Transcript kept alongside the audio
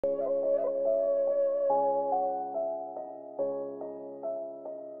And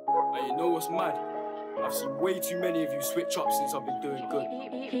you know what's mad? I've seen way too many of you switch up since I've been doing good.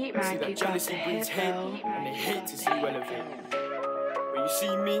 See that jealousy breeds hate, and they hate to see you elevate. But you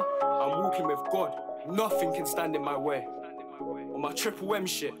see me, I'm walking with God. Nothing can stand in my way. On my triple M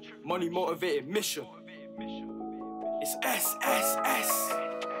shit, money motivated mission. It's S.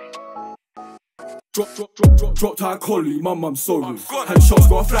 Dropped out collie, mum, sorry. Headshots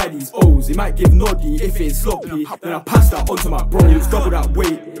gotta fly these O's. It might give noddy if it's sloppy. Then I pass that on to my bros. Double that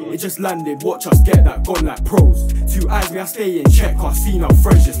weight, it just landed. Watch us get that gone like pros. Two eyes, me I stay in check. I seen our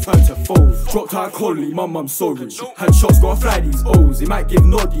friends just turn to foes. Dropped out collie, mum, sorry. Headshots gotta fly these O's. It might give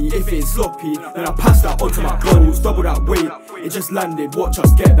noddy if it's sloppy. Then I pass that on to my bros. Double that weight, it just landed. Watch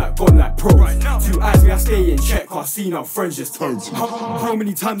us get that gone like pros. Two eyes, me I stay in check. I seen our friends just turn to. How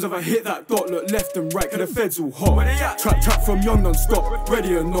many times have I hit that dot? Look left and right, cause the feds all hot. Trap from young non-stop.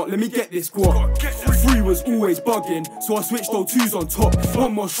 Ready or not, let me get this guap. Three was always bugging, so I switched all twos on top.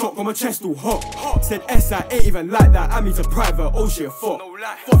 One more shot, got my chest all hot. Said S, I ain't even like that. I mean to private, oh shit, fuck.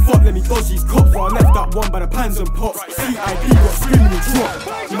 Fuck, let me dodge these cops. While I left that one by the pans and pots. CID got screaming and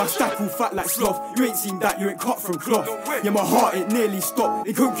drop. Yeah, my stack all fat like sloth. You ain't seen that, you ain't cut from cloth. Yeah, my heart, it nearly stopped.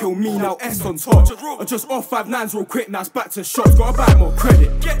 They couldn't kill me, now S on top. I just off 5 9s real quick, now it's back to shots. Gotta buy more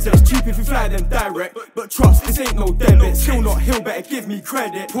credit. Said it's cheap if you fly them direct. But trust, this ain't no debit. Still not hill, better give me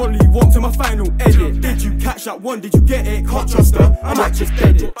credit. Probably want to my final edit. Did you catch that one? Did you get it? Can't trust her, I might just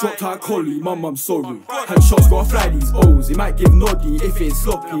dead it. Dropped out collie, mum, sorry. Headshots gotta fly these O's. It might give noddy if it's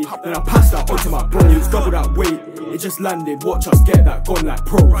sloppy. Then I pass that on to my bros. Double that weight, it just landed. Watch us get that gone like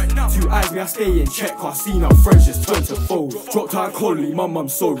pros. Two eyes, me I stay in check. I seen our friends just turn to foes. Dropped out collie, mum,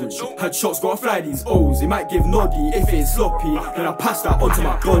 sorry. Headshots gotta fly these O's. It might give noddy if it's sloppy. Then I pass that on to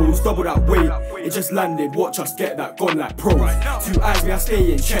my bros. Double that weight, it just landed. Watch us get that gone like pros. Two eyes, me I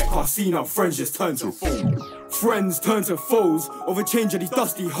stay in check. I seen our friends just turn to foes. Friends turn to foes over change of these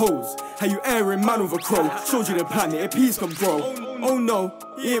dusty hoes. How you airing man over crow? Showed you the planet, a peace can grow. Oh no,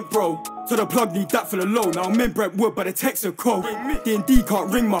 he ain't bro. So the plug need that for the low. Now I'm in Brentwood, but the text are cold. D&D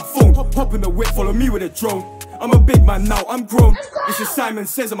can't ring my phone. Hop in the whip, follow me with a drone. I'm a big man now, I'm grown. This is Simon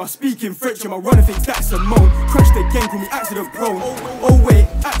Says, am I speaking French? Am I running things? That's a moan. Crashed again, call me accident prone. Oh wait,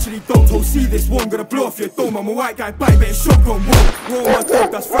 actually don't. Oh, see this one, gonna blow off your dome. I'm a white guy, bite, better shotgun, whoa. Roll my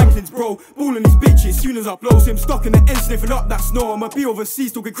dog, that's Franklin's bro. Balling these bitches, soon as I blows him. Stuck in the end, sniffing up that snow. I'ma be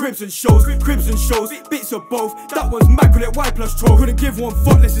overseas, talking cribs and shows. Bits of both. That one's mad, call it Y plus troll. Couldn't give one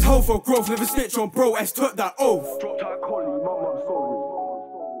fuck, less his whole for growth. Never snitch on bro, S took that oath. Dropped out collie, mum, sorry.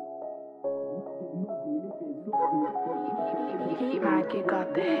 You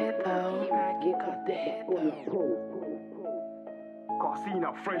got the hit though. You got the hit though. Got seen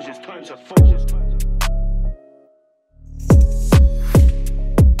our friends just turn to foes.